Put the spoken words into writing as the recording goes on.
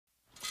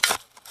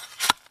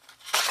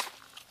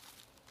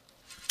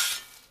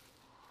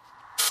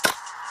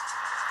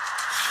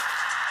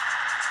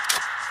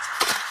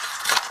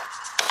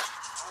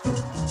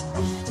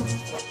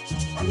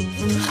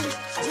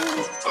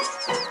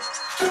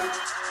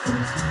Hello,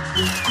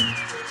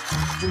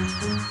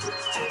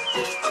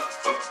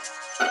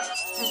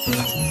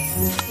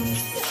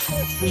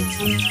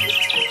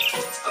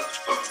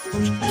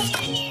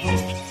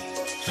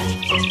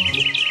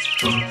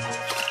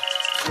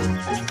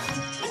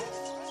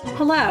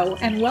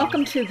 and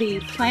welcome to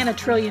the Plant a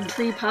Trillion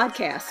Tree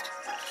podcast.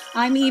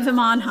 I'm Eva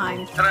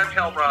Monheim. And I'm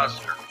Hal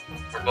Rosner.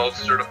 We're both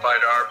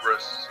certified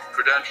arborists,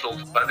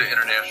 credentialed by the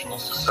International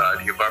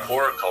Society of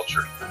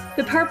Arboriculture.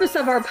 The purpose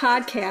of our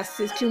podcast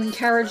is to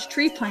encourage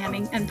tree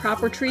planting and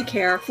proper tree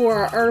care for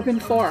our urban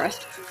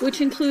forest, which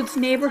includes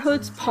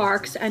neighborhoods,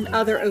 parks, and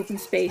other open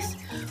space.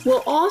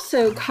 We'll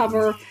also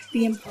cover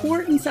the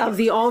importance of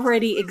the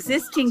already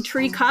existing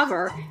tree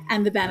cover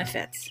and the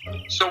benefits.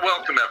 So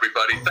welcome,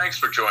 everybody. Thanks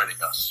for joining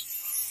us.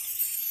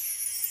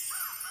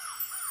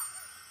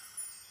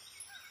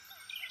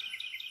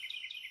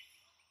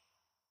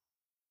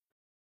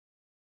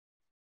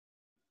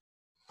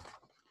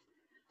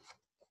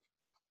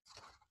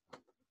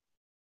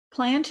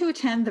 Plan to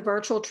attend the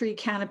virtual Tree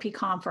Canopy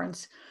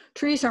Conference.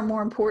 Trees are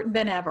more important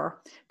than ever.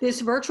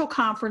 This virtual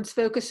conference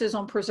focuses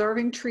on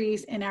preserving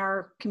trees in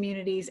our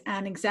communities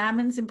and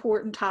examines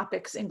important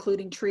topics,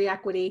 including tree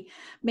equity,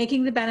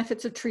 making the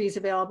benefits of trees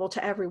available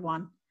to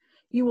everyone.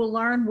 You will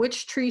learn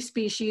which tree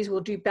species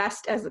will do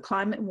best as the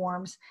climate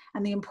warms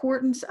and the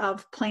importance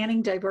of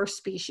planting diverse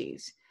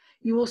species.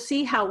 You will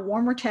see how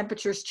warmer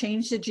temperatures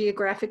change the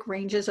geographic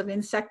ranges of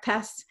insect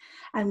pests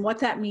and what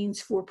that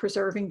means for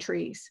preserving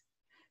trees.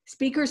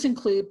 Speakers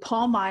include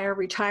Paul Meyer,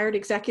 retired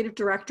executive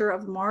director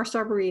of the Morris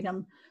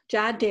Arboretum,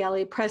 Jad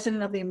Daly,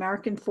 president of the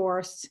American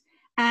Forests,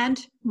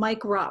 and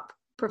Mike Rupp,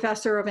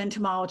 professor of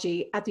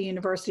entomology at the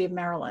University of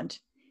Maryland.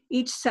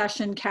 Each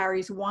session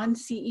carries one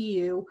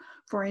CEU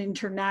for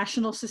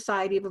International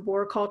Society of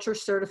Arboriculture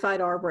Certified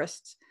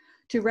Arborists.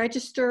 To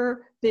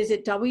register,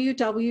 visit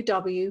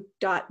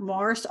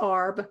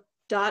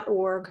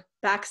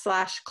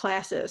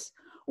www.morrisarb.org/classes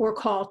or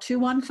call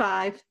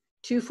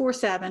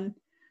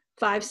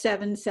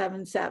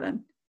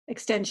 215-247-5777,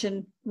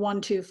 extension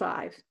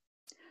 125.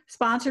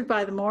 Sponsored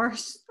by the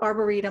Morris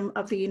Arboretum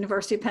of the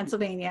University of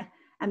Pennsylvania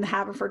and the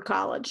Haverford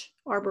College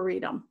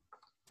Arboretum.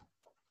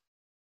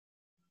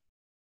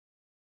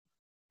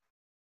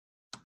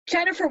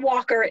 Jennifer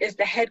Walker is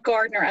the head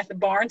gardener at the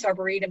Barnes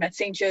Arboretum at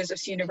St.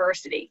 Joseph's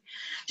University.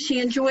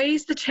 She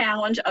enjoys the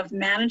challenge of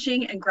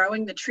managing and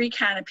growing the tree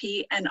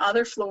canopy and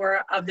other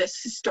flora of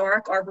this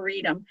historic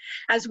arboretum,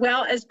 as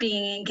well as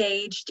being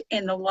engaged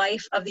in the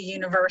life of the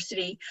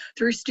university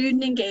through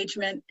student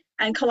engagement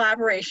and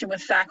collaboration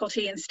with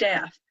faculty and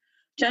staff.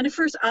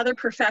 Jennifer's other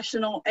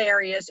professional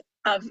areas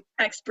of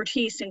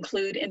expertise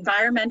include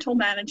environmental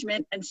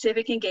management and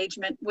civic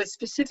engagement with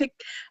specific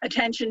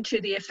attention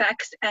to the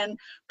effects and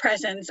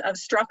presence of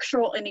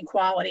structural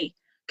inequality,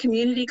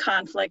 community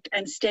conflict,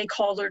 and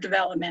stakeholder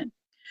development.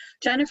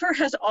 Jennifer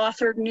has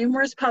authored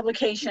numerous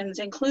publications,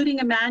 including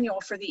a manual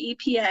for the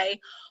EPA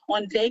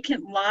on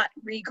vacant lot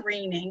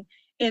regreening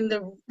in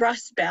the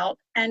Rust Belt,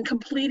 and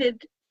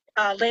completed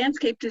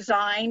landscape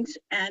designs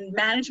and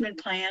management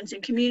plans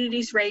in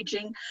communities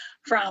ranging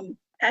from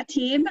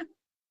Etim,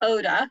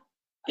 Oda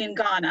in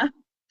Ghana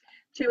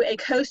to a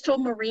coastal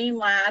marine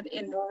lab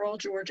in rural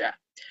Georgia.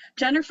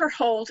 Jennifer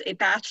holds a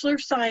Bachelor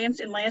of Science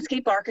in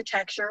Landscape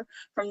Architecture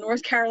from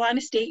North Carolina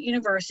State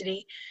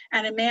University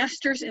and a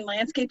Master's in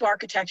Landscape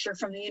Architecture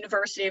from the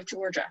University of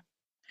Georgia.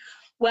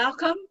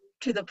 Welcome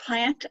to the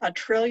Plant a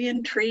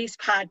Trillion Trees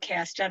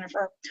podcast,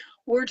 Jennifer.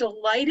 We're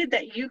delighted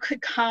that you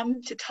could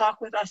come to talk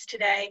with us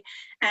today,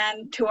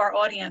 and to our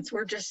audience,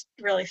 we're just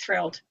really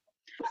thrilled.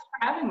 Thanks for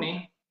having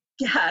me.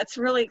 Yeah, it's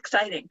really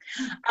exciting.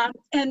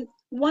 And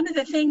one of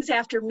the things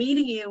after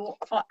meeting you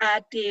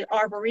at the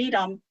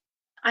Arboretum,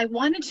 I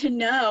wanted to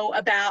know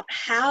about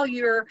how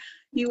you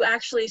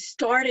actually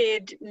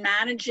started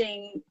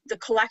managing the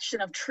collection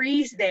of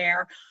trees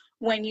there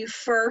when you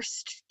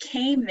first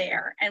came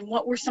there, and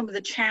what were some of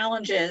the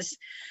challenges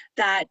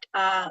that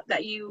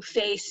you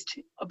faced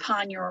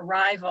upon your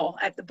arrival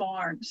at the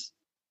Barnes?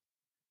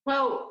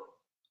 Well,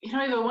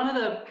 Eva, one of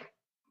the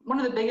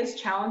biggest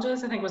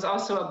challenges I think was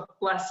also a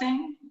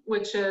blessing,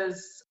 which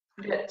is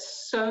that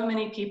so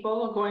many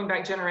people going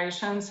back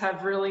generations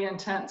have really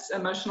intense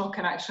emotional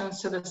connections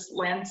to this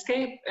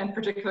landscape, and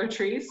particular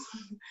trees,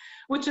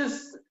 which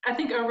is, I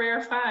think, a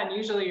rare find.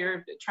 Usually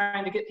you're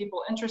trying to get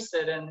people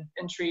interested in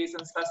trees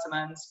and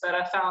specimens, but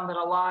I found that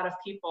a lot of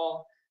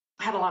people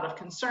had a lot of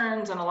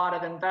concerns and a lot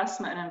of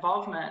investment and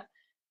involvement,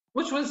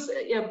 which was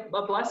a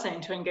blessing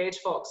to engage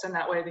folks in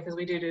that way, because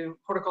we do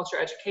horticulture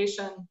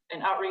education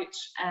and outreach.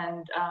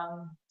 And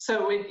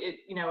so we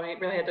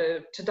really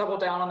had to double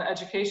down on the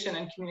education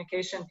and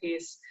communication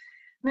piece.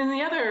 And then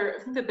I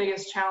think the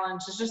biggest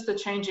challenge is just the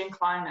changing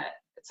climate.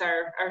 It's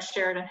our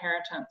shared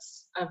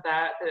inheritance of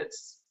that.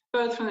 It's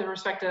both from the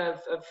perspective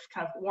of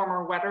kind of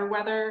warmer, wetter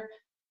weather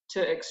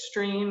to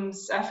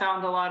extremes. I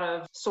found a lot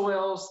of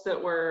soils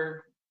that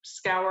were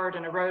scoured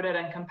and eroded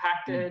and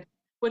compacted,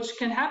 which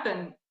can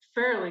happen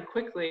fairly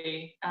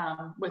quickly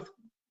with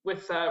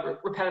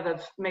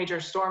repetitive major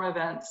storm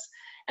events.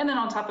 And then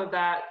on top of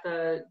that,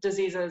 the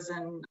diseases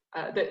and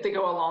that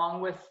go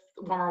along with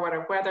warmer,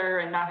 wetter weather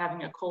and not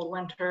having a cold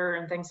winter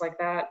and things like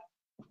that.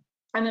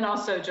 And then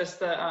also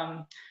just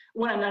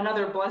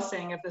another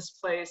blessing of this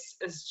place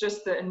is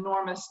just the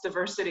enormous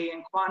diversity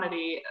and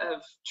quantity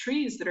of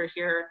trees that are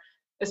here,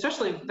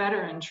 especially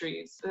veteran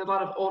trees. There's a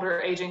lot of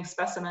older aging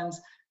specimens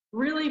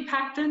really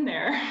packed in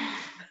there.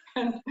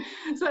 And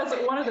so that's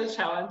one of the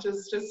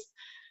challenges, just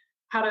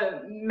how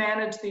to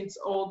manage these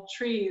old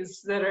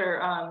trees that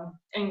are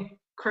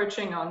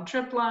encroaching on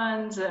drip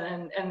lines,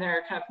 and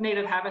their kind of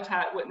native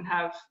habitat wouldn't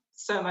have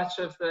so much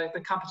of the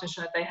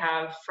competition that they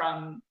have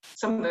from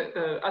some of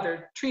the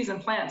other trees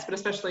and plants, but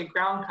especially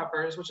ground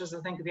covers, which is I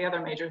think the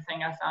other major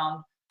thing I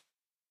found,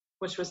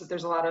 which was that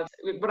there's a lot of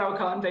what I would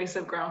call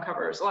invasive ground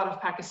covers, a lot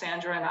of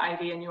pachysandra and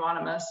ivy and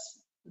euonymus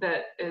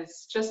that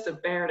is just a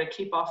bear to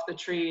keep off the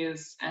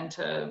trees and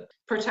to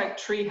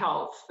protect tree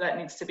health that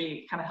needs to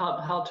be kind of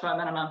held to a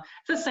minimum. At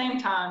the same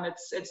time,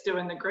 it's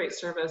doing the great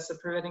service of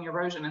preventing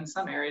erosion in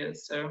some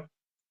areas. So,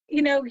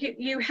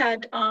 you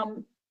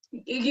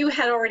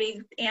had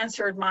already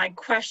answered my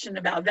question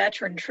about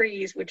veteran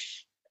trees,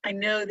 which I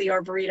know the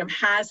Arboretum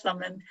has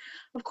them, and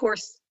of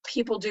course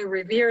people do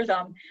revere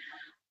them.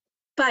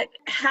 But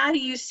how do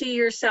you see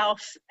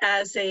yourself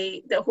as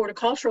the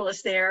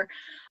horticulturalist there,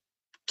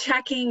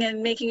 checking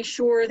and making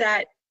sure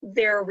that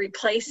there are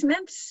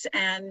replacements,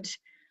 and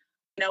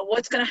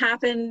what's going to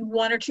happen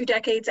 1 or 2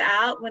 decades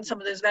out when some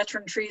of those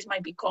veteran trees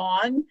might be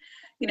gone?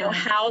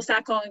 How is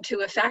that going to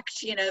affect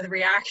the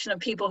reaction of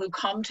people who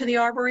come to the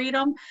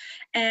Arboretum,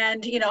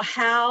 and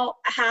how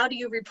do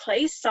you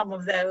replace some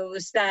of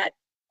those that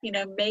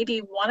may be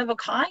one of a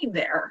kind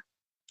there?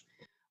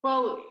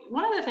 Well,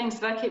 one of the things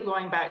that I keep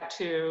going back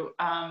to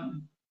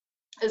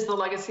is the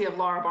legacy of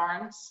Laura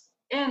Barnes,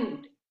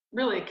 and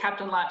really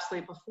Captain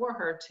Lapsley before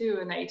her too,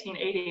 in the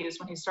 1880s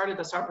when he started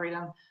this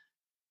Arboretum.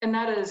 And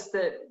that is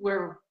that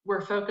we're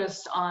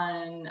focused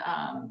on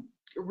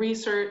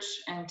research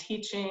and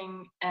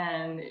teaching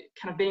and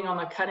kind of being on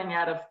the cutting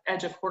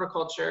edge of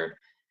horticulture.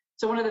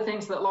 So one of the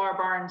things that Laura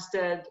Barnes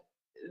did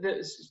that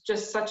was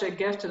just such a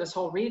gift to this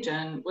whole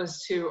region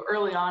was to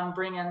early on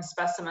bring in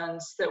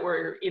specimens that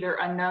were either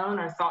unknown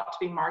or thought to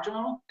be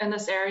marginal in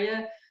this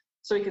area,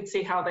 so we could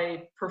see how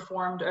they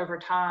performed over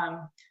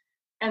time.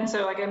 And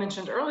so, like I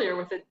mentioned earlier,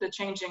 with the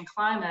changing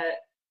climate,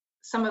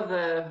 some of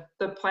the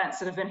plants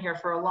that have been here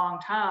for a long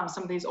time,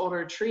 some of these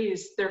older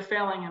trees, they're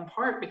failing in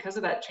part because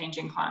of that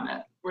changing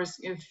climate. Whereas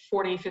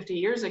 40, 50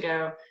 years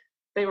ago,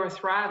 they were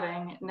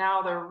thriving.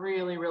 Now they're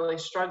really, really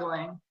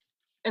struggling.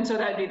 And so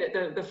that'd be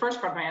the first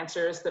part of my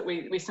answer, is that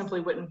we simply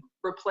wouldn't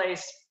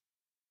replace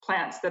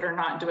plants that are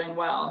not doing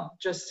well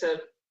just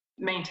to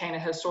maintain a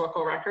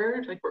historical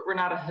record. Like we're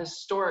not a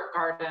historic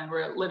garden,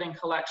 we're a living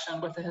collection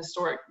with a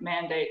historic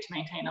mandate to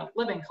maintain a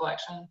living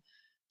collection.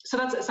 So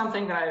that's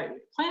something that I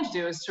plan to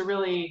do, is to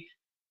really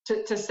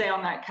to stay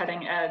on that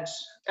cutting edge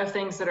of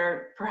things that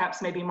are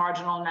perhaps maybe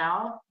marginal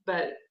now,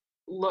 but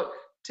look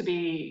to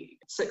be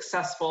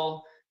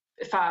successful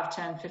 5,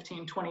 10,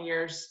 15, 20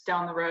 years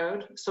down the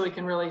road, so we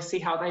can really see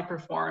how they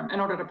perform in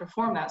order to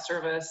perform that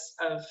service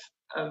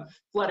of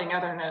letting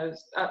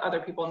other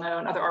people know,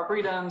 and other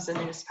arboretums and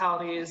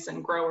municipalities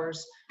and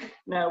growers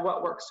know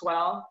what works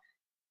well.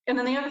 And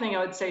then the other thing I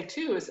would say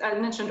too is, I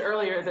mentioned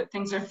earlier that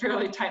things are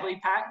fairly tightly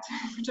packed,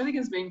 which I think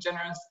is being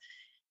generous.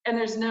 And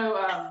there's no,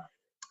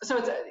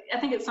 I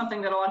think it's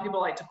something that a lot of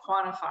people like to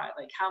quantify,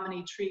 like how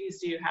many trees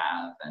do you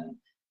have? And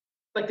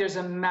like there's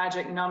a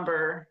magic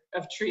number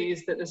of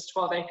trees that this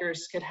 12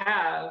 acres could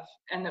have,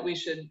 and that we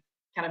should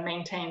kind of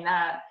maintain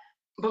that.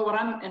 But what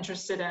I'm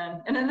interested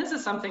in, and then this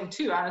is something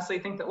too, I honestly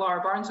think that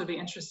Laura Barnes would be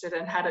interested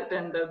in, had it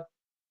been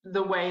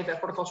the way that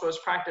horticulture was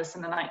practiced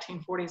in the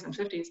 1940s and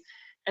 50s,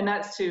 and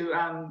that's to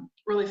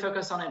really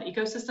focus on an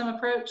ecosystem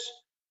approach.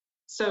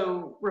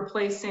 So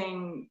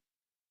replacing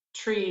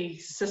tree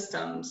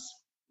systems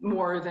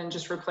more than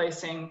just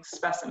replacing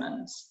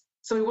specimens.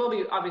 So we will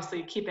be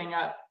obviously keeping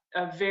up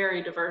a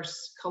very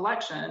diverse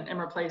collection and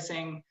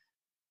replacing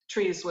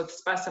trees with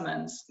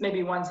specimens,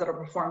 maybe ones that will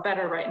perform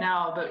better right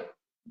now, but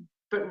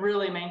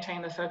really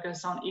maintain the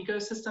focus on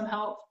ecosystem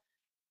health,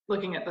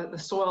 looking at the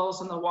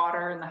soils and the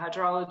water and the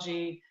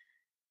hydrology,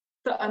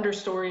 the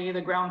understory,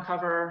 the ground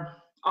cover,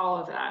 all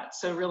of that.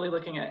 So really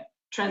looking at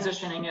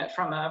transitioning it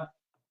from a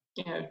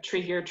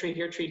tree here, tree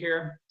here, tree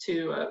here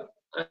to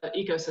a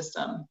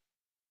ecosystem.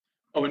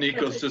 Oh, an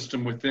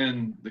ecosystem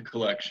within the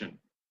collection,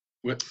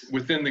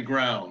 within the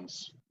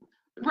grounds.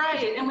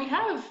 Right, and we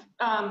have,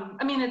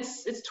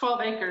 it's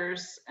 12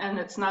 acres and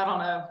it's not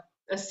on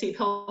a steep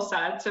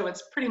hillside, so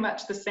it's pretty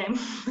much the same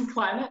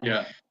climate.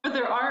 Yeah. But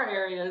there are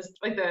areas,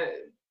 like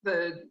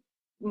the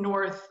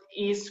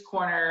northeast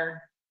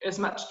corner is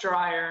much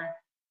drier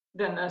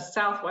than the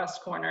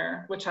southwest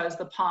corner, which has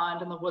the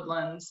pond and the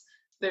woodlands.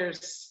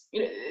 There's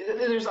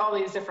all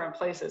these different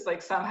places.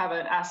 Like some have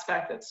an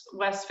aspect that's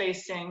west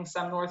facing,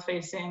 some north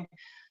facing.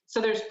 So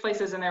there's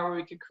places in there where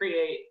we could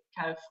create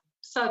kind of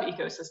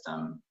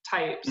sub-ecosystem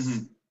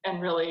types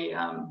and really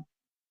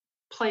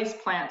place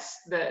plants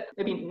that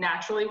maybe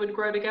naturally would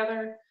grow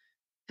together.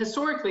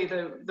 historically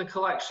the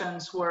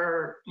collections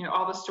were,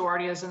 all the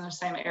Stewardias in the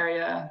same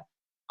area,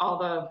 all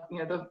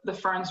the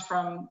ferns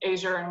from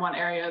Asia in one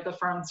area, the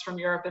ferns from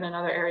Europe in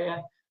another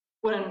area,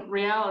 when in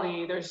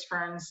reality there's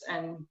ferns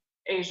in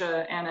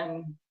Asia and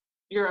in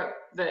Europe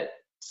that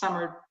some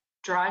are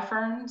dry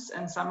ferns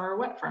and some are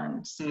wet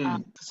ferns.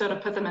 So to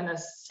put them in the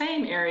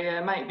same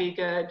area might be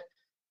good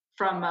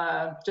from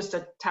just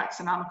a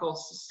taxonomical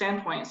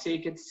standpoint, so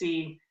you could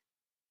see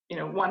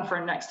one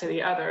fern next to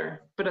the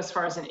other. But as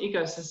far as an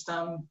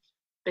ecosystem,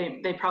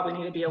 they probably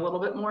need to be a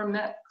little bit more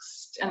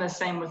mixed, and the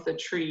same with the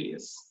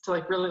trees, to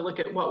like really look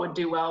at what would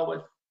do well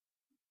with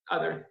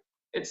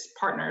its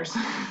partners.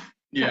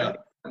 Yeah.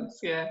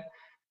 Yeah.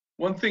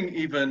 One thing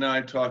Eva and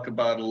I talk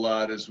about a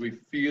lot is we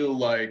feel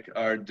like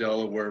our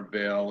Delaware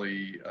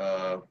Valley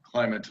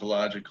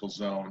climatological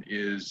zone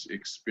is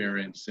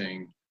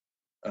experiencing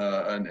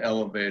an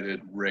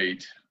elevated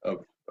rate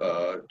of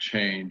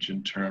change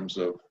in terms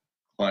of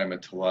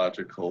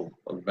climatological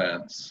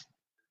events.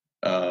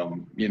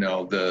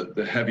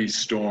 The heavy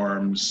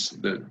storms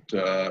that,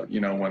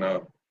 when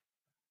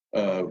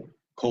a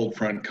cold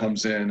front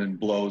comes in and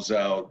blows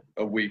out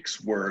a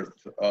week's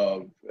worth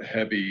of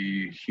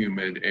heavy,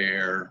 humid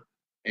air.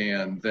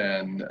 And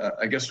then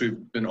I guess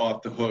we've been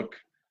off the hook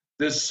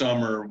this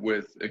summer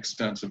with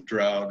extensive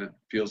drought. It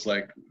feels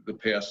like the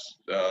past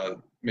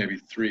maybe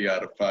 3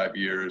 out of 5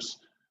 years,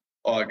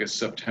 August,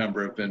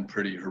 September, have been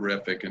pretty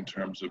horrific in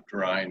terms of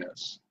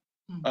dryness.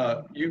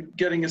 You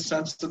getting a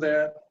sense of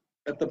that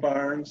at the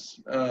barns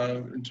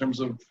in terms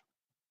of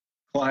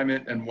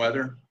climate and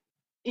weather?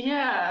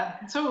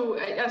 Yeah, so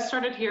I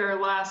started here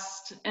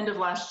end of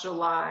last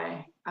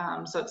July,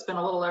 so it's been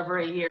a little over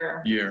a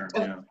year. Yeah.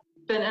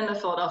 Been in the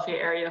Philadelphia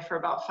area for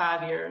about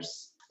 5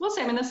 years. We'll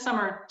say, this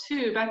summer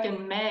too, back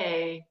in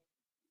May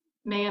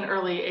and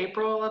early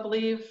April, I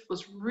believe,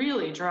 was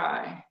really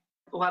dry.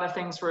 A lot of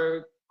things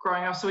were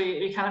growing up, so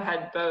we kind of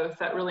had both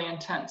that really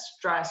intense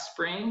dry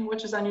spring,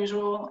 which is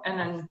unusual, and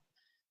then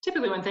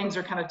typically when things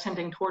are kind of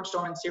tending towards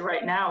dormancy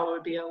right now, it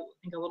would be I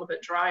think a little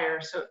bit drier,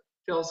 so it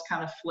feels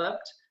kind of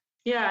flipped.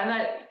 Yeah,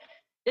 and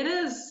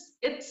it's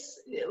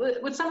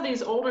with some of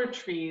these older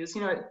trees,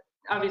 it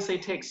obviously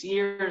takes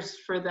years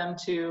for them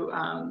to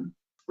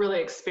really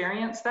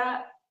experience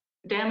that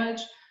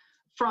damage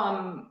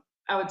from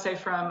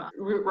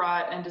root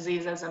rot and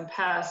diseases and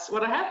pests.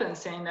 What I have been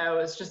seeing though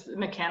is just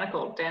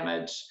mechanical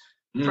damage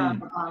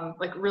from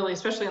really,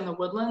 especially in the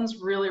woodlands,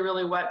 really,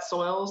 really wet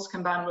soils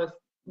combined with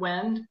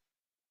wind.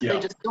 They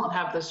just don't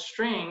have the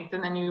strength,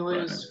 and then you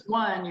lose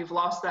one, you've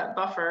lost that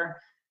buffer.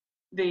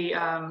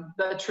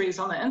 The trees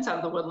on the inside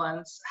of the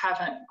woodlands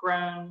haven't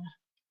grown.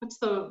 What's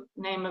the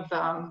name of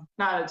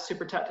not a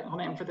super technical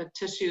name for the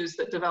tissues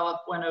that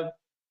develop when a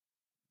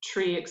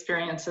tree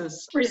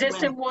experiences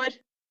resistant wood?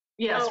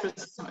 Yes,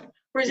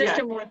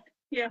 resistant wood.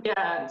 Yeah.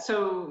 Yeah,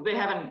 so they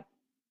haven't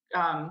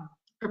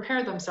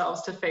prepared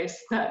themselves to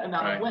face that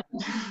amount of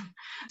wind.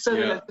 So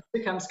then it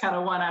becomes kind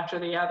of one after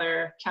the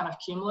other, kind of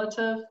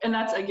cumulative. And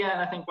that's, again,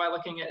 I think why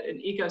looking at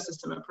an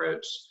ecosystem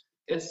approach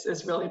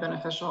is really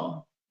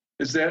beneficial.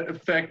 Does that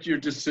affect your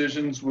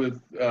decisions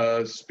with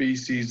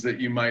species that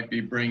you might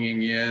be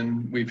bringing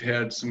in? We've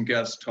had some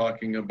guests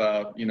talking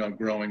about,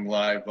 growing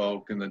live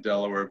oak in the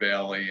Delaware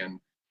Valley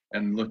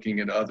and looking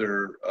at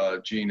other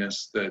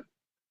genus that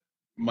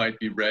might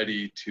be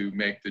ready to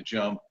make the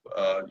jump,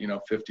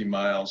 50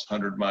 miles,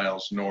 100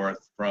 miles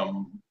north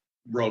from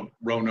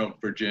Roanoke,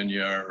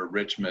 Virginia, or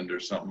Richmond or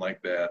something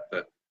like that.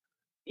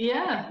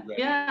 Yeah,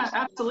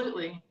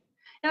 absolutely.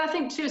 And I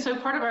think too, so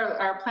part of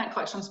our plant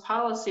collections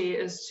policy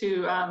is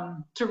to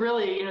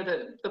really,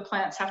 the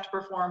plants have to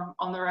perform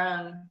on their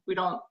own. We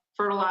don't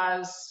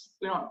fertilize,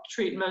 we don't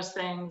treat most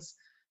things,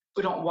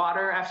 we don't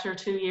water after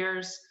 2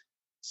 years.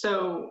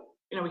 So,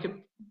 we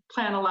could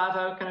plant a live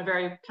oak in a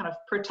very kind of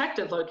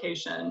protected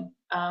location,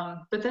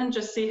 but then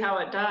just see how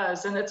it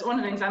does. And it's one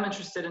of the things I'm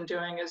interested in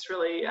doing is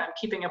really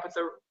keeping up with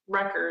the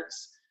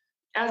records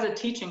as a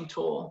teaching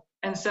tool,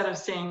 instead of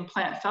seeing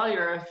plant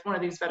failure. If one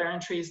of these veteran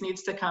trees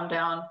needs to come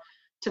down,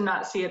 to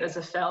not see it as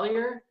a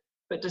failure,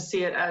 but to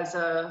see it as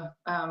a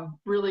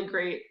really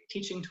great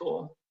teaching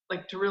tool,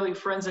 like to really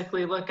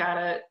forensically look at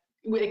it.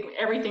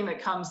 Everything that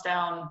comes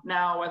down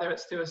now, whether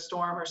it's through a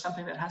storm or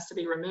something that has to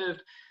be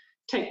removed,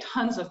 take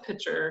tons of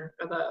picture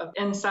of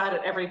inside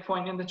at every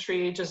point in the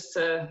tree, just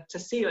to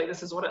see, like,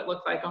 this is what it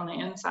looked like on the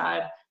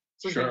inside.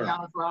 So sure.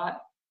 Down a lot.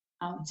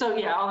 So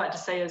yeah, all that to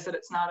say is that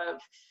it's not a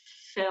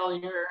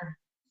failure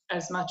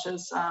as much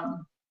as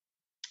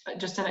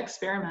just an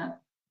experiment.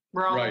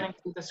 We're all living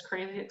through this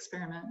crazy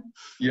experiment.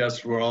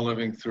 Yes, we're all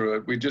living through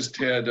it. We just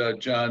had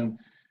John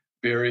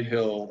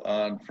Berryhill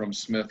on from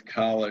Smith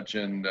College,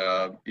 and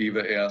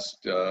Eva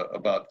asked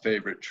about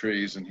favorite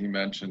trees, and he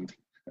mentioned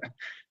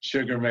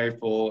sugar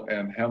maple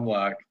and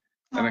hemlock.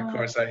 And of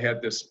course, I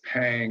had this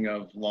pang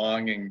of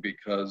longing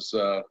because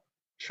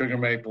sugar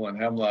maple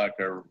and hemlock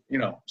are,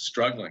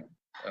 struggling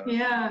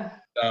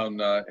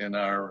down in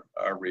our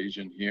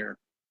region here.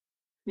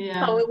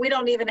 Yeah. Oh, we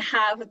don't even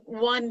have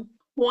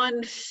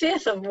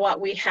 1/5 of what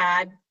we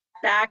had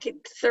back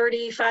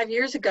 35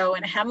 years ago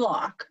in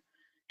hemlock.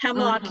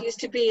 Hemlock used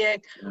to be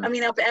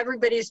up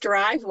everybody's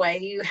driveway.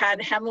 You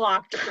had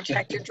hemlock to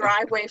protect your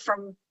driveway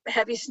from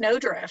heavy snow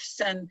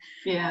drifts, and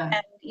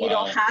you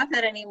don't have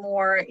that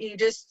anymore. You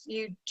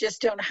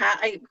just don't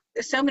have.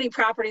 So many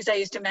properties I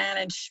used to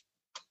manage,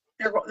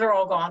 they're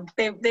all gone.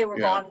 They were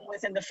gone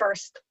within the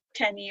first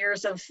 10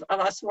 years of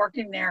us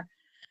working there.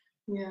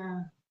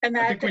 Yeah. And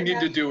I think we need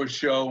to do a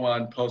show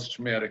on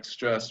post-traumatic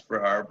stress for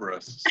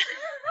arborists.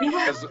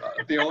 Because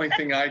the only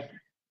thing I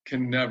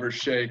can never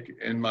shake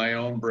in my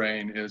own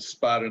brain is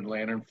spotted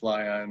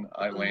lanternfly on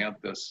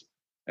Ailanthus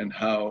and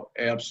how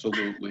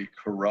absolutely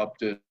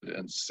corrupted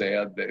and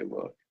sad they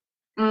look.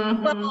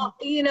 Well,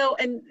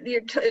 and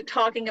you're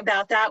talking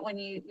about that when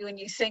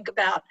you think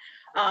about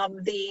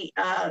the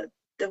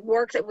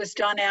work that was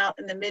done out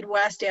in the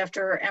Midwest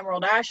after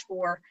emerald ash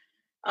borer.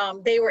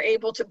 They were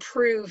able to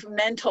prove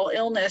mental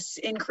illness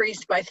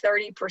increased by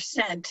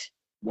 30%.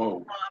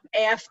 Whoa.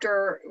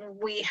 After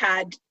we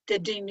had the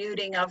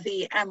denuding of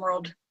the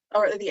emerald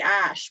or the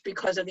ash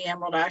because of the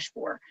emerald ash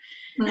borer.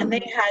 And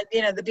they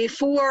had, the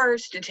before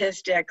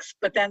statistics,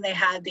 but then they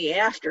had the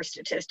after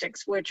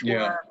statistics, which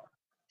were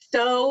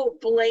so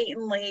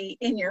blatantly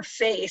in your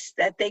face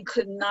that they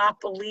could not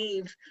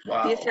believe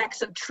the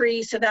effects of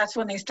trees. So that's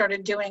when they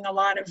started doing a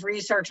lot of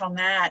research on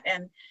that.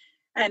 And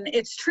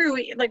it's true,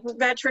 like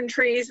veteran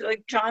trees,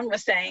 like John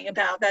was saying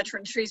about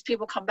veteran trees,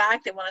 people come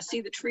back, they want to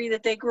see the tree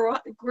that they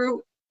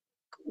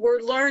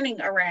were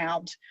learning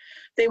around.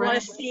 They want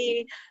to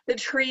see the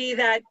tree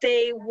that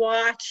they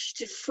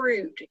watched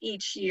fruit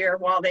each year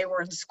while they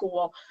were in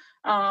school.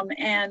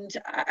 And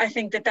I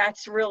think that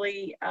that's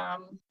really,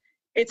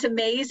 it's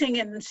amazing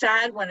and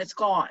sad when it's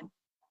gone.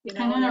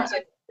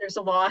 There's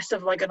a loss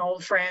of like an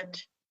old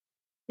friend.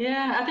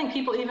 Yeah, I think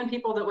even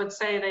people that would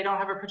say they don't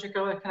have a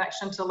particular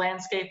connection to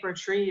landscape or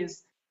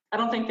trees, I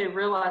don't think they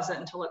realize it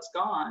until it's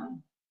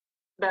gone.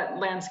 That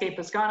landscape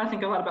is gone. I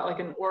think a lot about like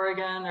in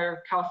Oregon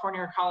or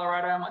California or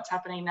Colorado and what's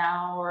happening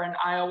now, or in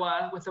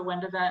Iowa with the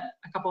wind event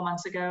a couple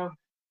months ago.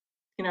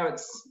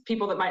 It's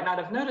people that might not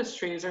have noticed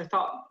trees or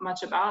thought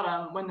much about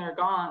them when they're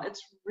gone.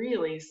 It's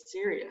really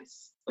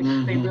serious.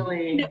 Like they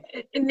really.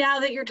 Now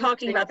that you're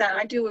talking about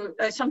that,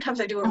 sometimes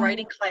I do a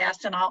writing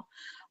class, and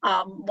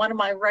one of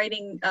my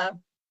writing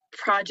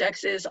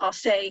projects is I'll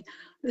say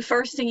the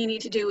first thing you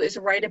need to do is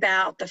write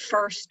about the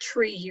first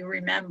tree you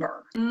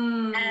remember.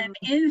 And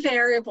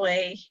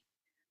invariably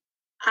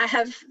I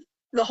have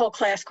the whole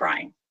class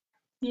crying.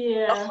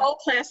 The whole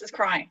class is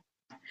crying.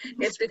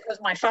 It's because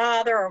my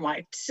father or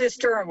my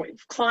sister, and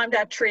we've climbed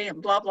that tree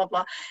and blah blah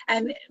blah,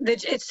 and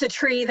it's the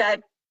tree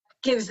that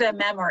gives them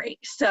memory.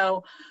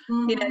 So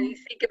you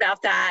think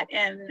about that,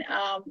 and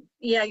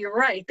you're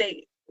right,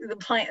 the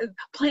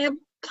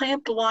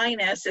plant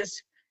blindness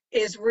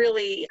is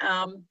really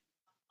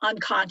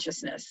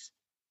unconsciousness.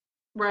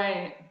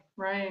 Right.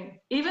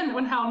 Even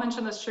when Hal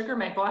mentioned the sugar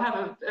maple, I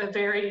have a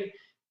very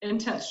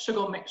intense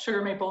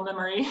sugar maple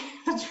memory,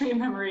 tree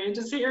memory.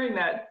 Just hearing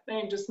that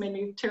thing just made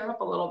me tear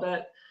up a little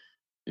bit.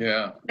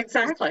 Yeah.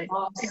 Exactly.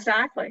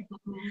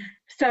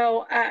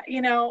 So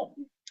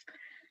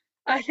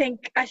I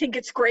think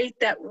it's great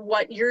that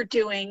what you're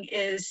doing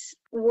is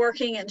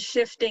working and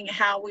shifting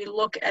how we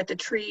look at the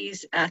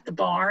trees at the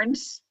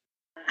barns.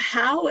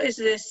 How is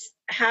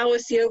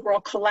the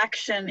overall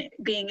collection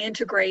being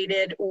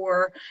integrated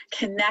or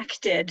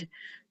connected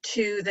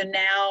to the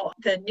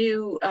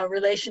new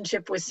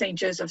relationship with St.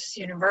 Joseph's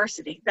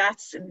University?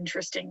 That's an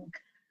interesting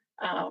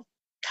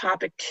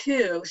topic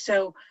too.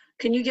 So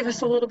can you give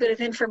us a little bit of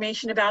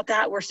information about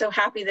that? We're so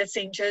happy that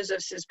St.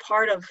 Joseph's is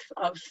part of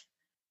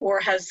or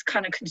has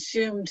kind of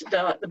consumed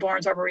the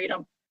Barnes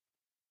Arboretum.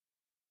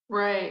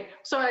 Right.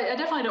 So I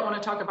definitely don't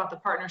want to talk about the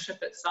partnership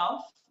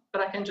itself,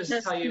 but I can just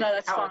tell you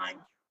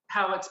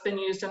how it's been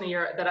used in the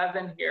year that I've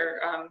been here.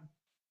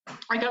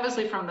 Like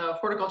obviously from the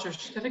horticulture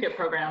certificate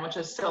program, which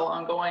is still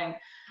ongoing,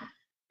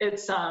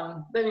 it's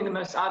the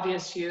most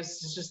obvious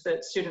use is just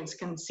that students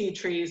can see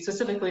trees,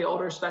 specifically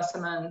older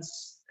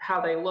specimens,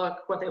 how they look,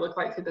 what they look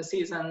like through the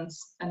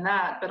seasons, and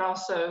that, but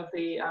also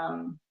the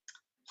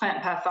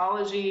plant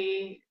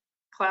pathology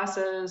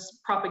classes,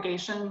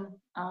 propagation,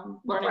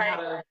 learning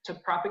how to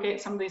propagate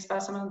some of these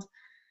specimens.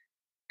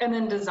 And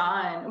then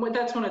design.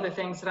 That's one of the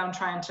things that I'm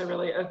trying to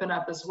really open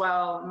up as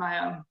well.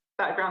 My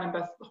background in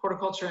both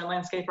horticulture and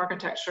landscape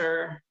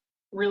architecture,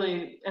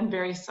 really in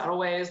very subtle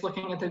ways,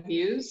 looking at the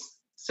views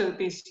so that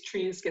these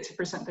trees get to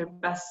present their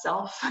best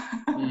self.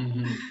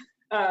 And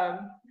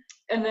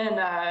then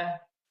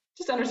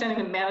just understanding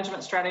the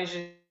management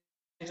strategies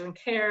and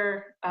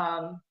care.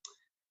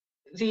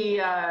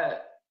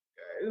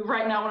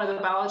 Right now, one of the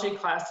biology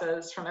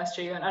classes from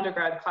SJU, an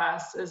undergrad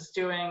class, is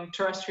doing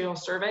terrestrial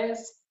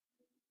surveys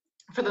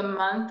for the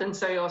month, and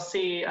so you'll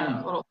see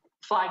little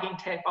flagging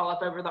tape all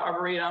up over the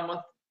Arboretum with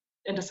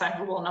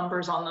indecipherable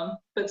numbers on them.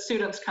 But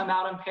students come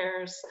out in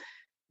pairs,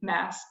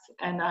 masked,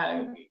 and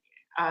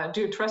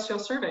do terrestrial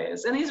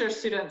surveys. And these are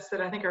students that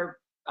I think are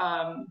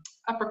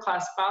upper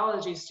class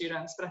biology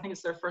students, but I think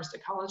it's their first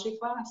ecology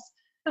class.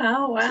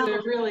 Oh wow! So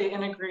they're really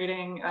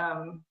integrating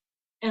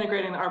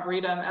the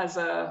Arboretum as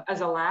a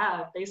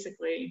lab,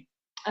 basically.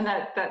 and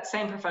that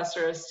same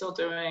professor is still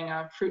doing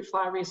fruit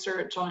fly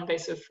research on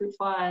invasive fruit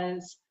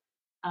flies.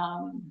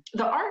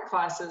 The art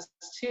classes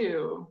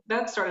too,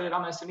 that started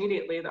almost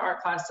immediately. The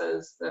art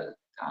classes, the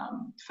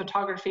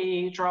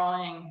photography,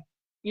 drawing,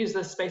 use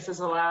this space as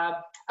a lab.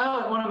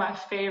 Oh, and one of my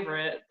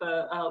favorite,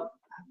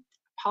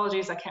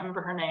 apologies, I can't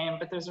remember her name,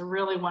 but there's a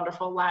really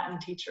wonderful Latin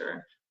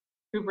teacher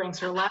who brings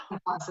her Latin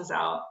classes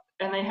out,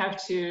 and they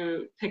have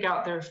to pick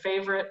out their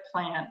favorite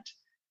plant,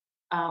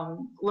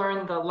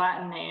 learn the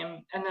Latin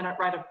name, and then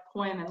write a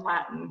poem in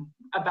Latin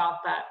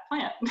about that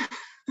plant.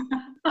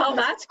 Oh,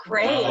 that's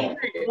great.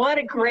 What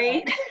a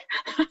great,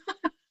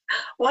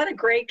 what a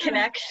great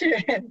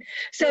connection.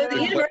 So the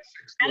university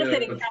is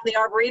benefiting from the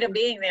Arboretum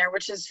being there,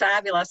 which is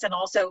fabulous, and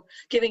also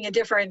giving a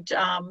different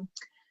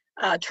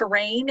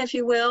terrain, if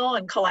you will,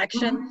 and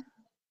collection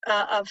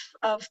of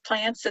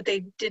plants that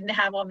they didn't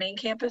have on the main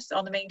campus.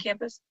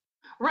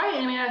 Right.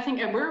 I mean, I think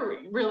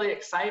we're really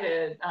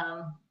excited.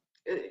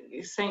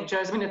 St.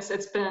 Joe's, I mean,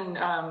 it's been,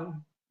 I've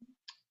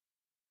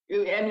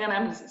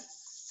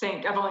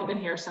only been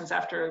here since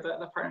after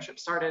the partnership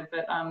started,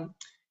 but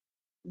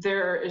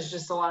there is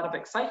just a lot of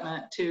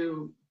excitement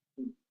to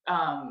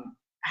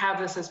have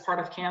this as part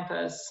of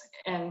campus,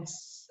 and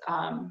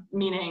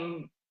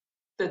meaning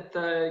that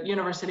the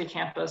university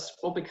campus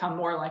will become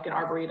more like an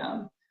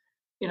arboretum.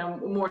 You know,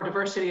 more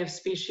diversity of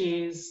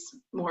species,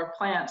 more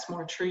plants,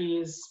 more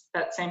trees,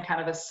 that same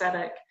kind of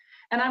aesthetic.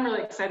 And I'm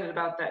really excited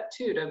about that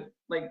too, to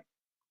like,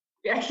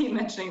 I keep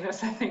mentioning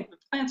this, I think the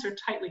plants are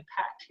tightly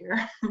packed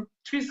here.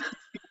 Trees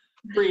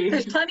breathe.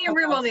 There's plenty of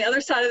room on the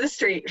other side of the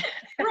street.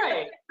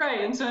 Right.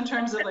 And so in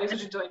terms of like,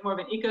 more of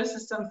an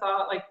ecosystem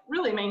thought, like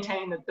really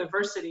maintaining the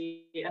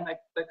diversity and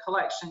the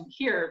collection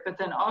here, but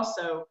then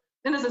also,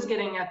 then this is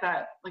getting at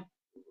that, like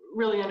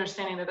really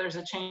understanding that there's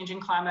a changing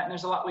climate and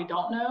there's a lot we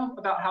don't know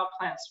about how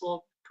plants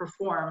will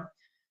perform,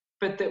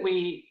 but that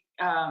we,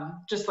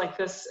 just like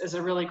this is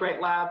a really great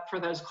lab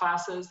for those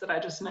classes that I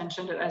just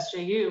mentioned at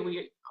SJU,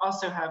 we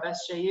also have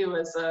SJU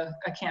as a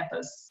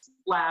campus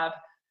lab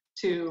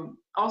to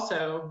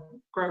also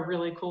grow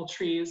really cool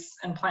trees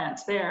and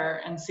plants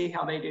there and see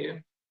how they do.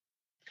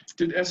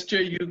 Did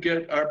SJU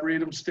get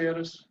Arboretum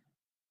status,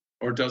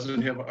 or does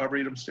it have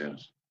Arboretum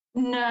status?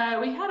 No,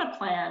 we had a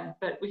plan,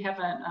 but we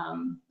haven't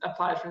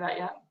applied for that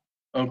yet.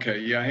 Okay,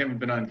 yeah, I haven't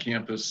been on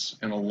campus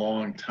in a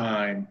long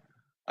time.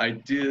 I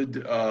do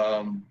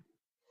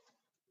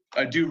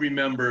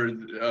remember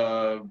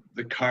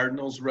the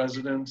Cardinals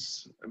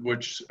residence,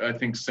 which I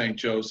think St.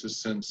 Joe's has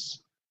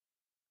since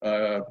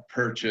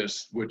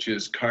purchased, which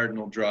is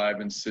Cardinal Drive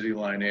and City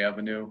Line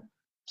Avenue.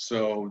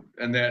 So,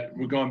 and that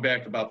we're going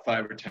back about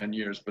 5 or 10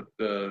 years, but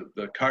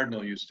the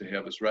Cardinal used to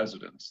have his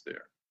residence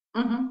there.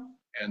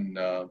 And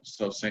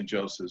so St.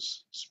 Joe's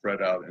is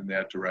spread out in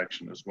that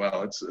direction as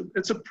well.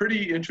 It's a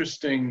pretty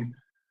interesting,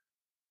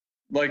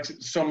 like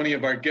so many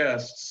of our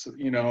guests,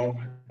 you know,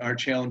 our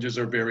challenges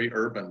are very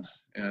urban,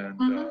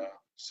 and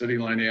City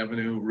Line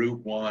Avenue,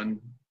 Route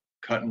 1,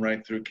 cutting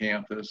right through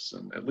campus,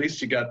 and at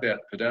least you got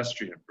that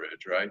pedestrian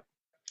bridge, right?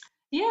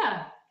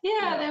 Yeah.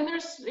 And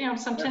there's, you know,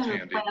 some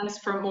tentative plans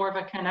for more of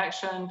a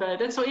connection,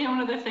 but it's, you know,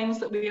 one of the things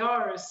that we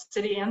are is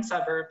city and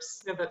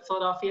suburbs. We have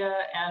Philadelphia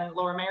and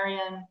Lower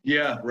Merion.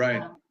 Yeah,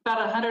 right.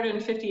 About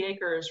 150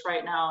 acres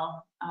right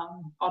now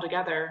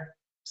altogether.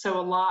 So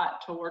a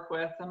lot to work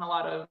with and a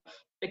lot of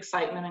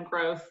excitement and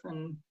growth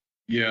and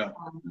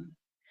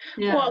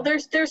Well,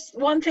 there's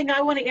one thing I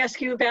want to ask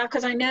you about,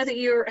 because I know that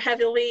you're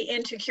heavily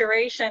into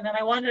curation, and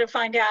I wanted to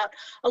find out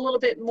a little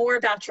bit more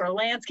about your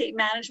landscape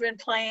management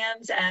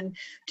plans. And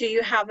do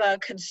you have a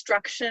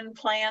construction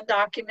plan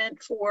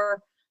document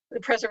for the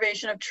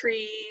preservation of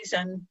trees,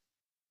 and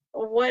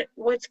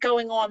what's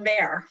going on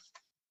there?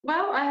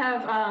 Well, I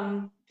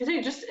have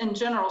just in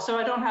general. So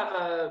I don't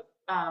have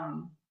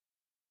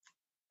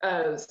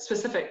a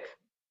specific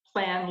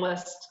plan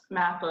list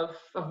map of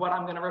what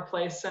I'm going to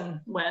replace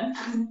and when.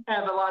 I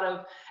have a lot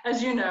of,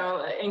 as you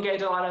know,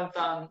 engage a lot of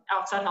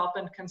outside help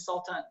and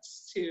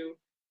consultants to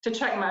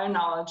check my own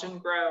knowledge and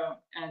grow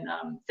and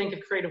think of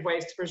creative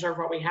ways to preserve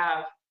what we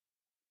have.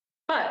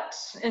 But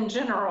in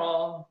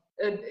general,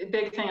 a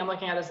big thing I'm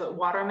looking at is the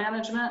water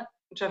management,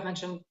 which I've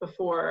mentioned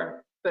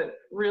before, but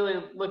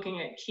really looking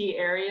at key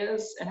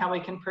areas and how we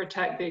can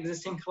protect the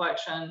existing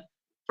collection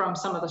from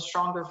some of the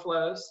stronger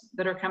flows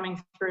that are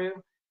coming through.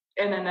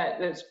 And then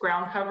those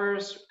ground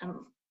covers, a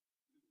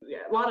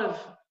lot of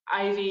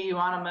ivy,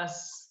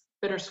 euonymus,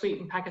 bittersweet,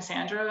 and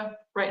pachysandra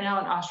right now,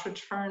 and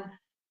ostrich fern.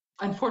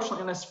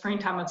 Unfortunately, in the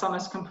springtime, it's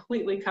almost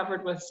completely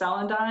covered with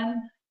celandine,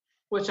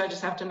 which I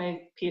just have to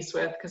make peace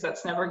with because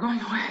that's never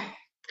going away.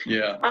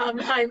 Yeah.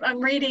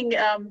 I'm reading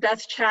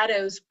Beth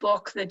Chatto's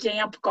book, The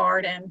Damp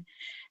Garden,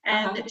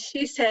 and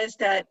she says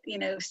that, you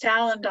know,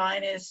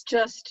 celandine is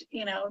just,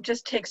 you know,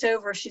 just takes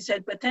over, she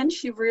said, but then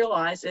she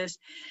realizes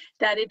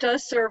that it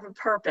does serve a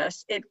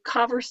purpose. It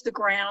covers the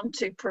ground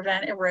to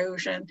prevent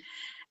erosion,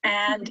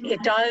 and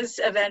it does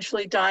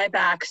eventually die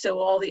back so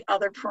all the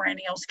other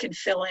perennials can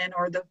fill in,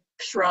 or the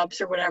shrubs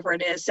or whatever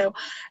it is. So,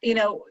 you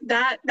know,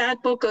 that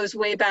book goes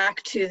way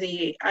back to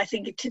I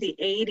think to the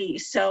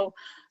 80s. So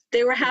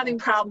they were having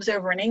problems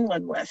over in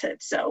England with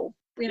it. So,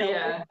 you know,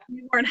 Yeah.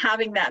 we weren't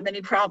having that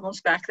many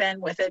problems back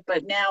then with it,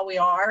 but now we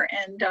are.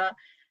 And,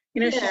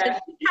 you know, she said,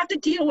 you have to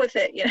deal with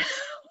it, you know.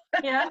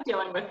 Yeah, I'm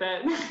dealing with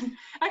it.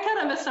 I kind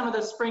of miss some of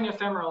the spring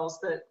ephemerals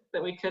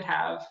that we could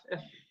have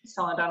if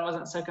Celandine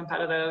wasn't so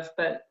competitive.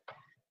 But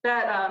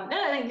that, and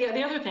I think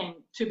the other thing,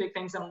 two big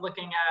things I'm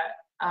looking at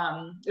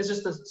is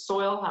just the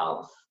soil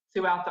health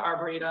throughout the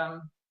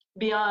Arboretum,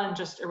 beyond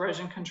just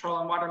erosion control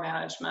and water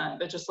management,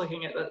 but just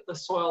looking at the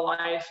soil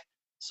life,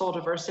 soil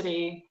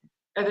diversity,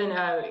 and then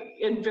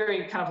in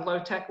very kind of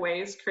low-tech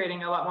ways,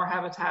 creating a lot more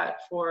habitat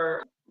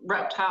for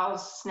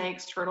reptiles,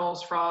 snakes,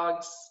 turtles,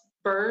 frogs,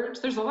 birds.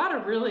 There's a lot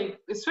of really,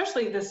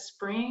 especially this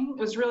spring, it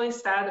was really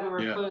sad that we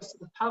were closed to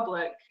the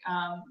public.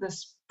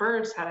 This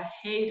birds had a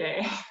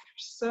heyday.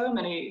 So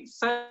many,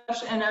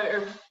 and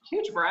a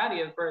huge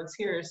variety of birds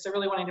here. So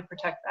really wanting to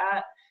protect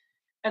that.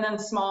 And then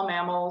small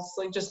mammals,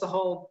 like just the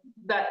whole,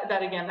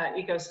 that again, that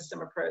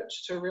ecosystem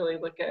approach to really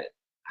look at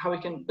how we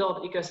can build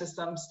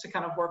ecosystems to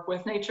kind of work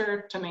with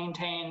nature to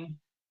maintain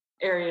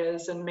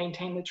areas and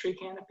maintain the tree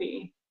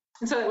canopy.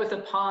 And so with the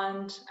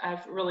pond,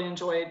 I've really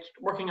enjoyed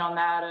working on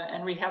that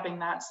and rehabbing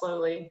that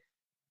slowly.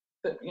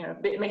 But, you know,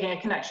 making a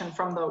connection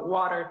from the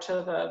water to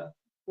the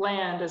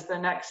land is the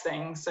next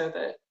thing, so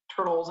that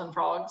turtles and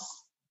frogs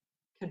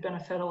could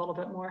benefit a little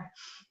bit more.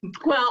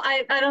 Well,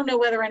 I don't know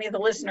whether any of the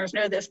listeners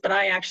know this, but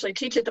I actually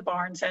teach at the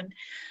Barnes, and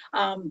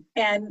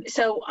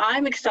so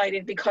I'm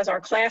excited because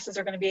our classes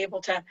are going to be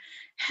able to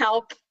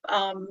help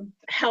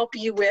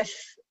you with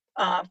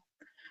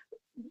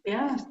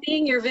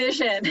seeing your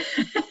vision,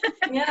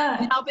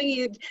 helping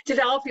you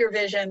develop your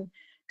vision.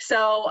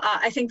 So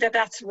I think that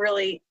that's a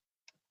really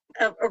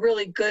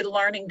good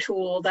learning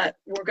tool that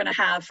we're going to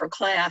have for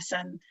class,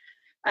 and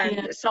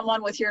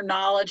someone with your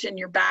knowledge and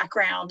your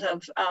background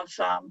of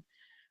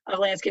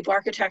landscape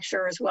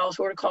architecture as well as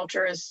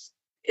horticulture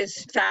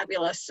is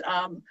fabulous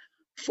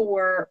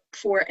for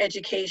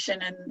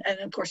education, and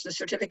of course the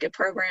certificate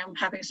program.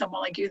 Having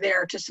someone like you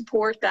there to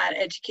support that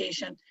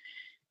education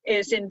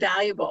is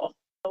invaluable.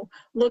 So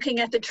looking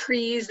at the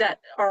trees that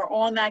are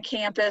on that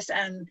campus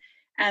and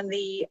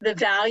the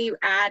value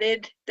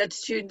added that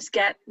students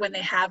get when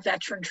they have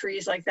veteran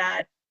trees like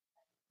that,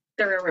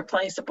 they're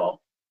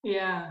irreplaceable.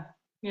 Yeah.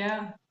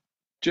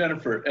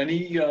 Jennifer,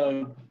 any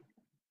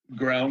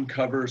ground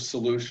cover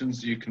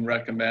solutions you can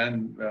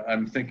recommend?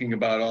 I'm thinking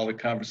about all the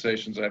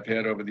conversations I've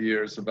had over the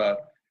years about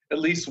at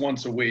least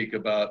once a week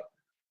about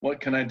what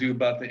can I do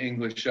about the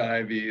English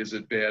ivy? Is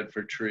it bad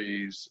for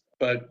trees?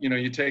 But, you know,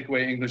 you take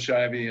away English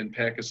ivy and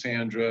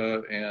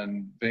Pachysandra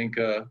and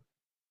Vinca,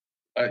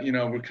 you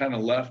know, we're kind of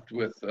left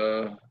with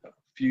a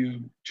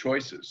few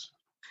choices.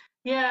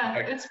 Yeah,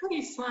 it's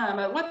pretty slim.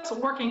 What's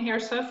working here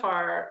so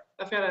far,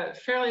 I've got a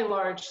fairly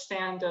large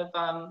stand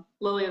of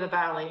Lily of the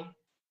Valley,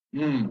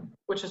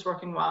 which is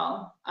working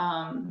well.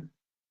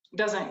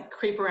 Doesn't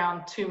creep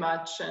around too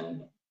much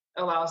and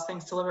allows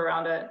things to live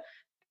around it.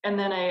 And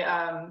then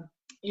a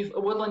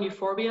woodland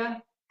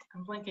euphorbia.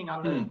 I'm blanking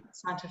on the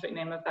scientific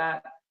name of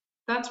that.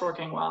 That's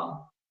working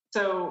well.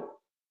 So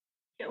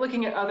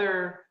looking at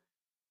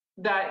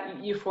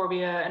that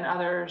euphorbia and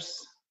others,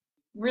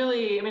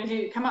 really, I mean, if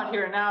you come out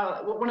here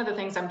now, one of the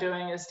things I'm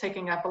doing is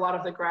taking up a lot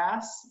of the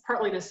grass,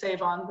 partly to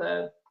save on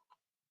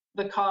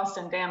the cost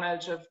and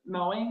damage of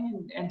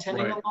mowing and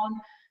tending the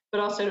lawn,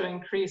 but also to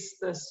increase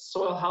the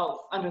soil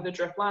health under the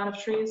drip line of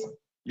trees.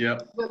 Yeah.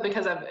 But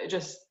because I've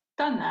just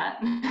done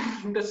that,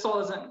 the soil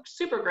isn't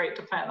super great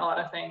to plant a lot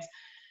of things.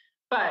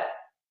 But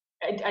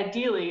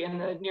ideally, in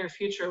the near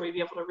future, we'd be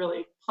able to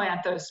really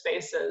plant those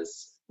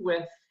spaces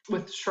with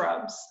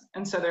shrubs.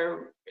 And so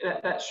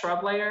that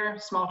shrub layer,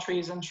 small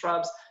trees and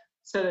shrubs,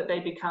 so that they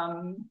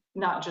become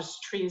not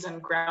just trees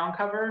and ground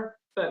cover,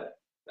 but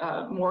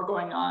more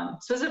going on.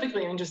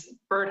 Specifically, I mean, just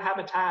bird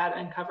habitat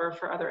and cover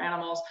for other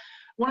animals.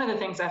 One of the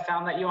things I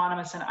found that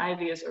euonymus and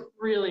ivy is a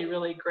really,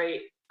 really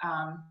great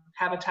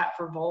habitat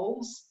for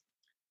voles.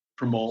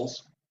 For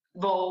moles?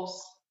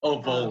 Voles. Oh,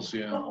 voles,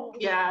 yeah.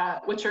 Yeah,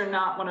 which are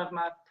not one of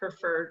my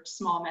preferred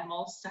small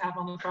mammals to have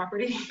on the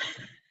property.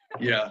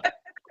 Yeah.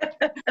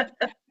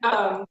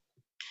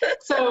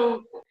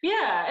 So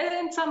yeah,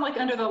 and some like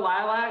under the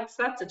lilacs,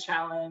 that's a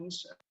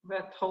challenge.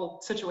 That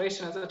whole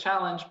situation is a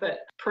challenge, but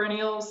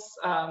perennials,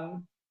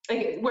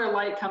 where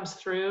light comes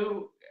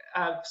through,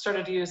 I've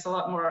started to use a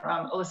lot more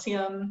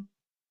Elysium.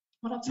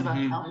 What else have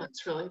I found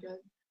that's really good?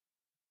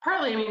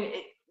 Partly, I mean,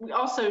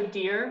 also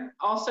deer,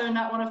 also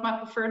not one of my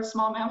preferred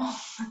small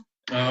mammals.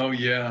 Oh,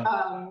 yeah.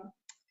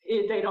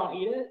 They don't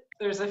eat it.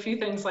 There's a few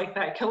things like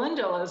that.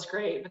 Calendula is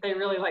great, but they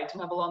really like to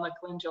nibble on the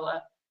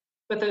calendula.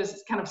 But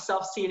those kind of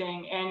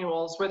self-seeding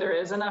annuals where there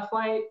is enough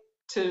light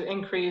to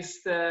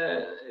increase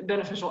the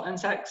beneficial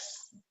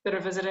insects that are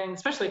visiting,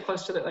 especially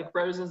close to like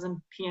roses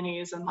and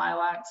peonies and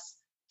lilacs,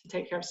 to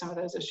take care of some of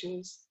those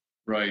issues.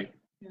 Right.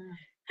 Yeah.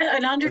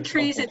 And under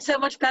trees, it's so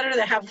much better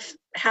to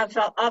have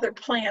other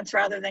plants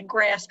rather than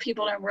grass.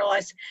 People don't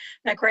realize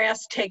that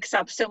grass takes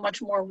up so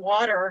much more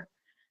water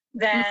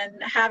than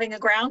having a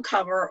ground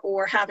cover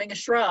or having a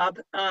shrub.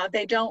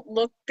 They don't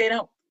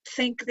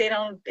think they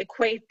don't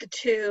equate the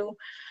two,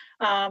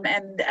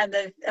 and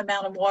the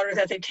amount of water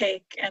that they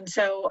take. And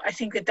so I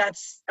think that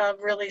that's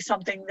really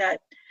something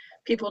that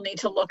people need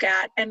to look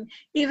at. And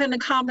even a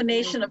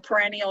combination of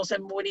perennials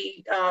and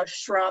woody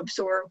shrubs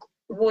or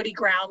woody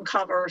ground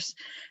covers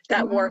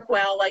that work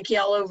well, like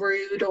yellow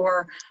root,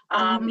 or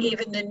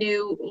even the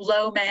new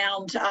low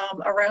mound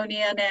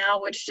aronia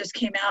now, which just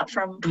came out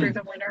from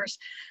Proven Winners.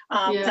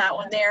 That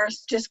one there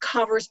just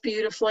covers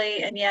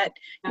beautifully, and yet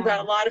you've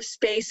got a lot of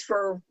space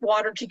for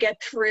water to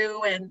get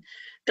through and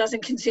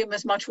doesn't consume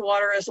as much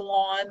water as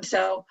lawn.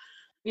 So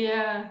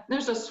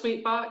there's a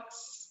sweet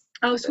box.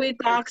 Oh, sweet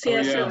box,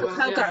 yes.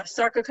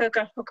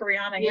 Sarcococca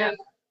hookeriana, yeah.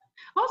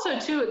 Also,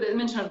 too, the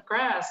mention of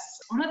grass.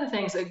 One of the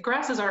things that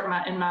grasses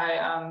aren't in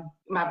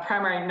my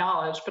primary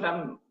knowledge, but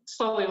I'm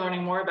slowly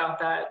learning more about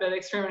that. But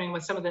experimenting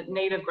with some of the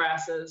native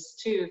grasses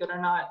too that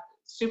are not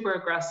super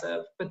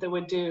aggressive, but that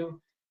would do,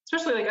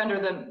 especially like under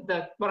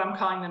the what I'm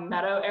calling the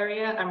meadow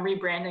area. I'm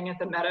rebranding it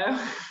the meadow.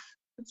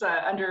 It's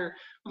under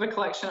with a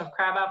collection of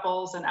crab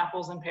apples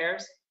and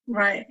pears.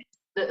 Right.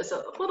 It's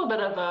a little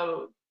bit of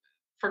a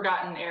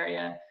forgotten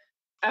area.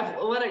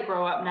 I've let it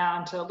grow up now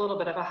into a little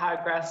bit of a high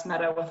grass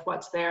meadow with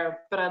what's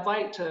there, but I'd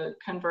like to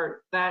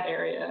convert that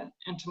area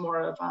into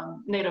more of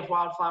native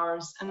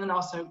wildflowers, and then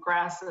also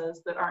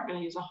grasses that aren't going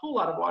to use a whole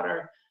lot of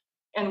water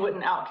and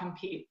wouldn't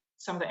outcompete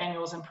some of the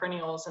annuals and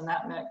perennials in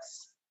that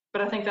mix.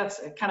 But I think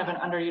that's kind of an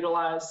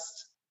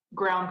underutilized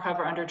ground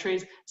cover under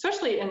trees,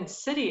 especially in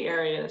city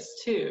areas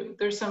too.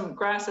 There's some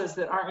grasses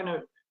that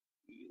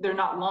they're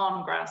not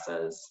long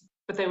grasses,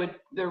 but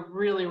they're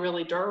really,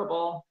 really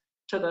durable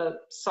to the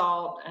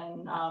salt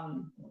and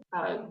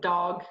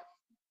dog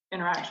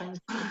interactions.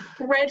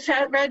 Red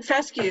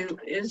fescue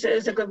is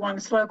a good one,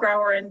 slow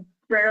grower, and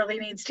rarely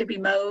needs to be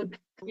mowed.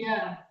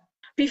 Yeah.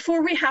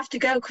 Before we have to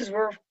go, because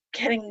we're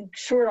getting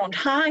short on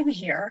time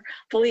here,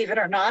 believe it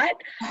or not,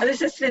 this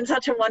has been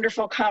such a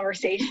wonderful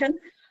conversation.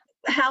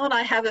 Hal and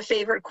I have a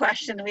favorite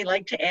question we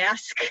like to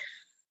ask.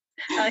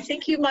 And I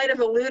think you might have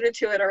alluded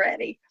to it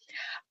already.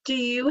 Do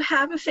you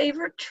have a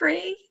favorite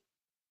tree?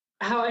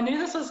 Oh, I knew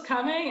this was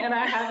coming, and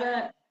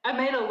I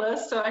made a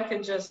list so I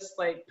could just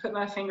like put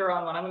my finger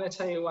on one. I'm going to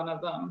tell you one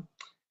of them.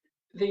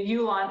 The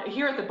Yulon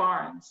here at the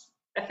Barns.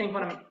 I think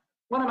one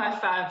of my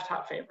 5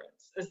 top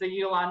favorites is the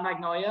Yulon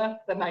magnolia,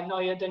 the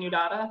Magnolia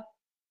denudata.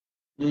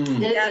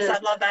 Yes, I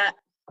love that.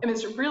 And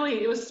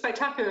it was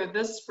spectacular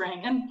this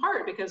spring, in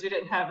part because we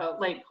didn't have a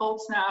late cold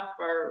snap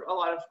or a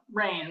lot of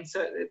rain,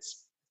 so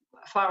its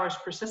flowers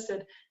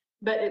persisted.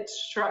 But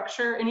its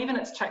structure and even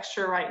its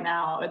texture right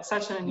now, it's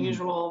such an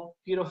unusual,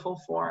 beautiful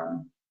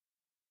form.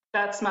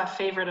 That's my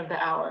favorite of the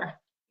hour.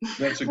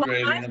 That's a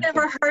great I've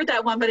never heard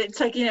that one, but it's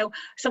like,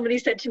 somebody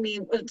said to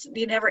me,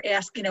 you never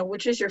ask,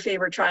 which is your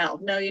favorite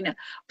child? No,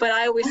 but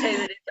I always say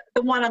that it's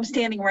the one I'm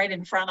standing right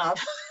in front of.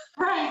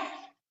 Right.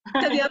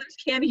 So the others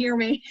can't hear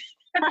me.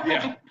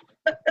 Yeah,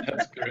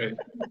 that's great.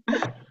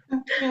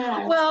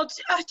 Yeah. Well,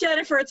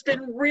 Jennifer, it's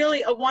been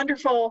really a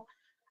wonderful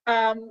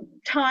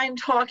time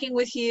talking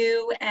with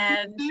you,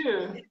 and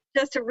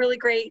just a really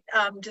great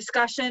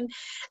discussion,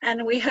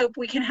 and we hope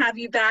we can have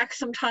you back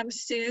sometime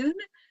soon.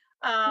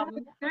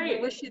 Great.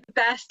 We wish you the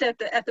best at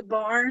the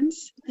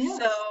Barns. Yes.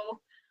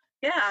 So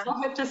yeah,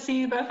 I'll hope to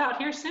see you both out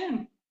here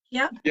soon.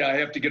 Yeah, I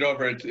have to get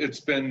over it. It's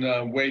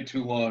been way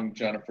too long,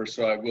 Jennifer,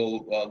 so I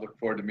will look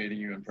forward to meeting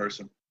you in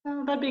person.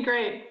 Oh, that'd be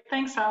great.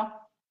 Thanks, Hal.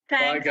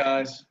 thanks. Bye,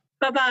 guys.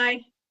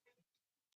 Bye-bye.